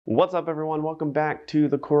What's up everyone, welcome back to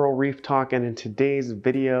the Coral Reef Talk, and in today's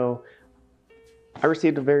video I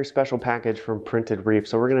received a very special package from Printed Reef,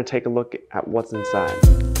 so we're going to take a look at what's inside.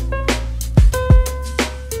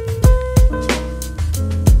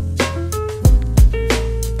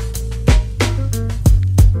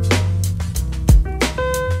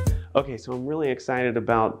 Okay, so I'm really excited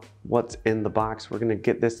about what's in the box. We're going to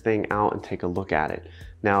get this thing out and take a look at it.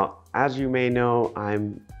 Now, as you may know,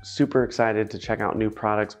 I'm super excited to check out new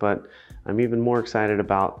products, but I'm even more excited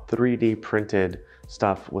about 3D printed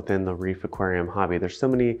stuff within the reef aquarium hobby. There's so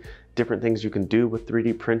many different things you can do with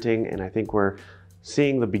 3D printing, and I think we're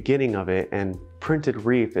seeing the beginning of it, and Printed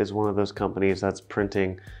Reef is one of those companies that's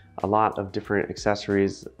printing a lot of different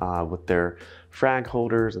accessories with their frag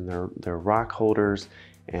holders and their rock holders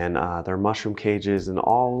and their mushroom cages and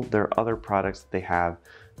all their other products that they have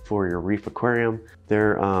for your reef aquarium.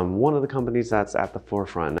 They're one of the companies that's at the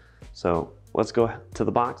forefront. So let's go to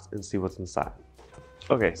the box and see what's inside.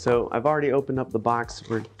 Okay, so I've already opened up the box.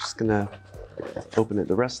 We're just gonna open it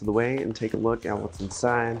the rest of the way and take a look at what's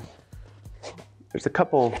inside. There's a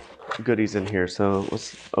couple goodies in here, so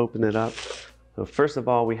let's open it up. So first of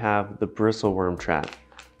all, we have the bristle worm trap.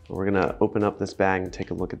 We're gonna open up this bag and take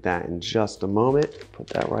a look at that in just a moment. Put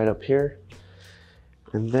that right up here.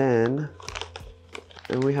 And then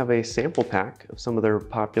we have a sample pack of some of their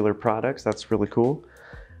popular products. That's really cool.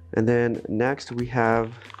 And then next we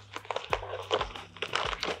have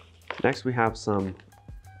some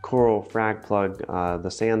coral frag plug, the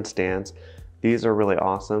sand stands. These are really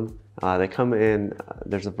awesome. They come in,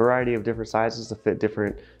 there's a variety of different sizes to fit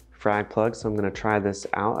different frag plugs. So I'm gonna try this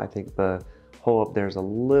out. I think the hole up there is a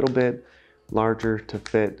little bit larger to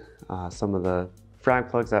fit some of the frag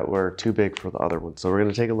plugs that were too big for the other ones. So we're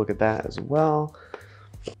gonna take a look at that as well.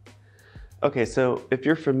 Okay, so if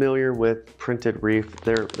you're familiar with Printed Reef,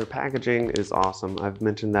 their packaging is awesome. I've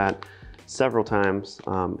mentioned that several times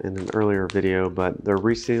in an earlier video, but they're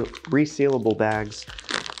resealable bags.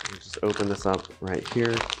 I'll just open this up right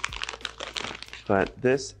here. But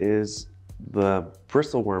this is the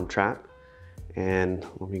bristle worm trap. And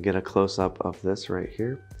let me get a close-up of this right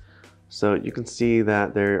here. So you can see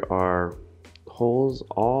that there are holes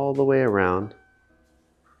all the way around.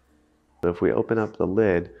 So if we open up the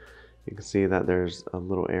lid, you can see that there's a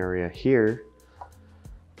little area here.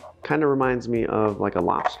 Kind of reminds me of like a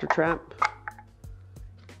lobster trap.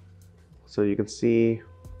 So you can see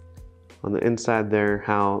on the inside there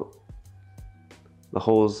how the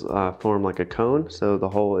holes form like a cone, so the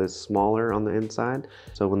hole is smaller on the inside.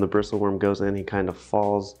 So when the bristle worm goes in, he kind of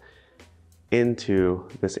falls into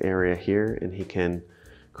this area here and he can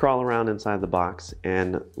crawl around inside the box.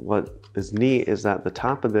 And what is neat is that the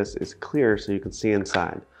top of this is clear so you can see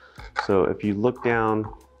inside. So if you look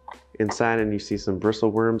down inside and you see some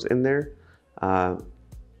bristle worms in there,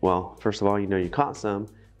 well, first of all, you know you caught some,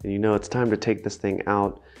 and you know it's time to take this thing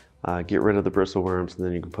out, get rid of the bristle worms, and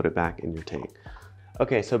then you can put it back in your tank.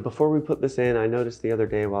 Okay, so before we put this in, I noticed the other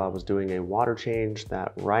day while I was doing a water change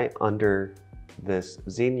that right under this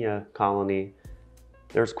xenia colony,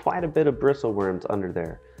 there's quite a bit of bristle worms under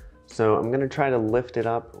there. So I'm gonna try to lift it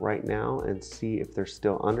up right now and see if they're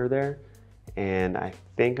still under there. And I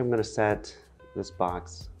think I'm gonna set this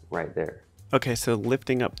box right there. Okay, so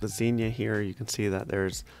lifting up the xenia here, you can see that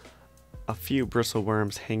there's a few bristle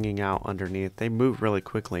worms hanging out underneath. They move really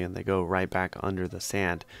quickly and they go right back under the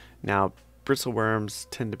sand. Now, bristle worms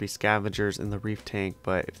tend to be scavengers in the reef tank,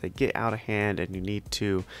 but if they get out of hand and you need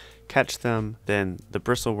to catch them, then the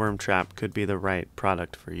bristle worm trap could be the right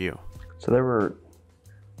product for you. So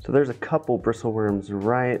there's a couple bristle worms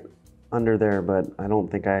right under there, but I don't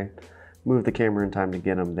think I moved the camera in time to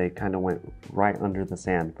get them. They kind of went right under the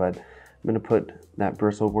sand, but I'm gonna put that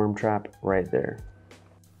bristle worm trap right there.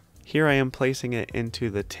 Here I am placing it into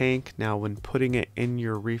the tank. Now when putting it in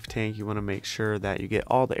your reef tank, you want to make sure that you get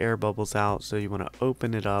all the air bubbles out. So you want to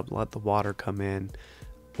open it up, let the water come in,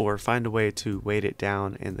 or find a way to weight it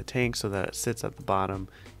down in the tank so that it sits at the bottom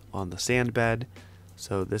on the sand bed.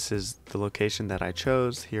 So this is the location that I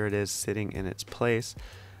chose. Here it is sitting in its place.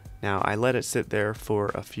 Now I let it sit there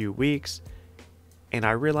for a few weeks and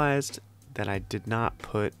I realized that I did not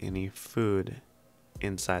put any food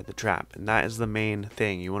inside the trap, and that is the main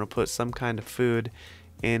thing. You want to put some kind of food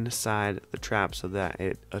inside the trap so that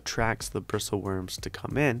it attracts the bristle worms to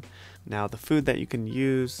come in. Now the food that you can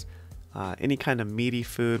use, any kind of meaty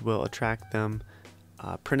food will attract them.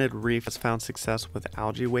 Printed Reef has found success with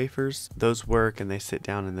algae wafers. Those work and they sit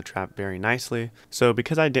down in the trap very nicely. So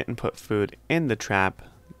because I didn't put food in the trap,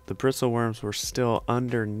 the bristle worms were still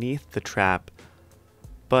underneath the trap,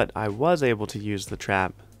 but I was able to use the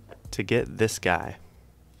trap to get this guy.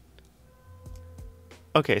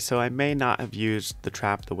 Okay, so I may not have used the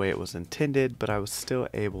trap the way it was intended, but I was still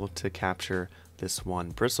able to capture this one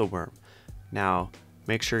bristle worm. Now,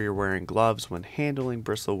 make sure you're wearing gloves when handling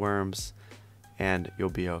bristle worms, and you'll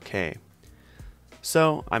be okay.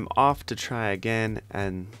 So I'm off to try again,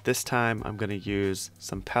 and this time I'm going to use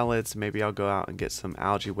some pellets. Maybe I'll go out and get some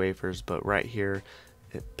algae wafers, but right here,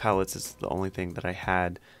 pellets is the only thing that I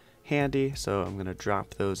had handy, so I'm going to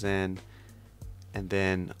drop those in, and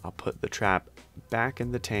then I'll put the trap back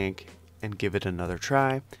in the tank and give it another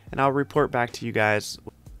try, and I'll report back to you guys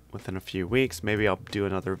within a few weeks. Maybe I'll do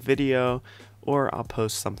another video, or I'll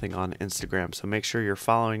post something on Instagram. So make sure you're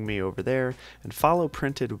following me over there, and follow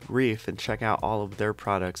Printed Reef and check out all of their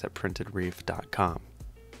products at printedreef.com.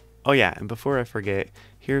 Oh yeah, and before I forget,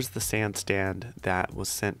 here's the sand stand that was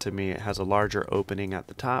sent to me. It has a larger opening at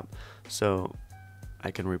the top, so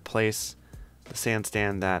I can replace the sand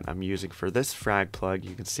stand that I'm using for this frag plug.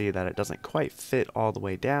 You can see that it doesn't quite fit all the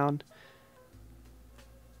way down.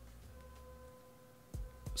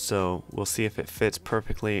 So we'll see if it fits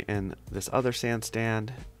perfectly in this other sand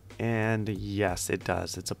stand, and yes, it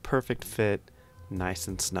does. It's a perfect fit, nice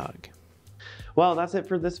and snug. Well, that's it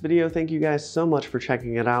for this video. Thank you guys so much for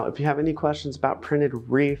checking it out. If you have any questions about Printed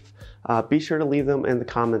Reef, be sure to leave them in the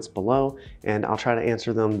comments below, and I'll try to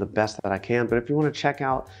answer them the best that I can. But if you want to check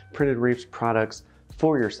out Printed Reef's products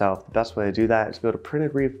for yourself, the best way to do that is go to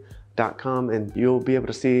printedreef.com, and you'll be able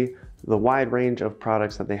to see the wide range of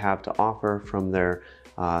products that they have to offer, from their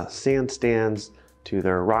sand stands to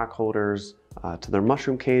their rock holders, to their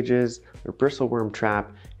mushroom cages, their bristle worm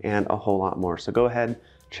trap, and a whole lot more. So go ahead,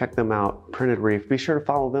 check them out, Printed Reef. Be sure to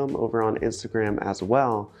follow them over on Instagram as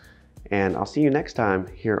well. And I'll see you next time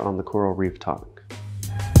here on the Coral Reef Talk.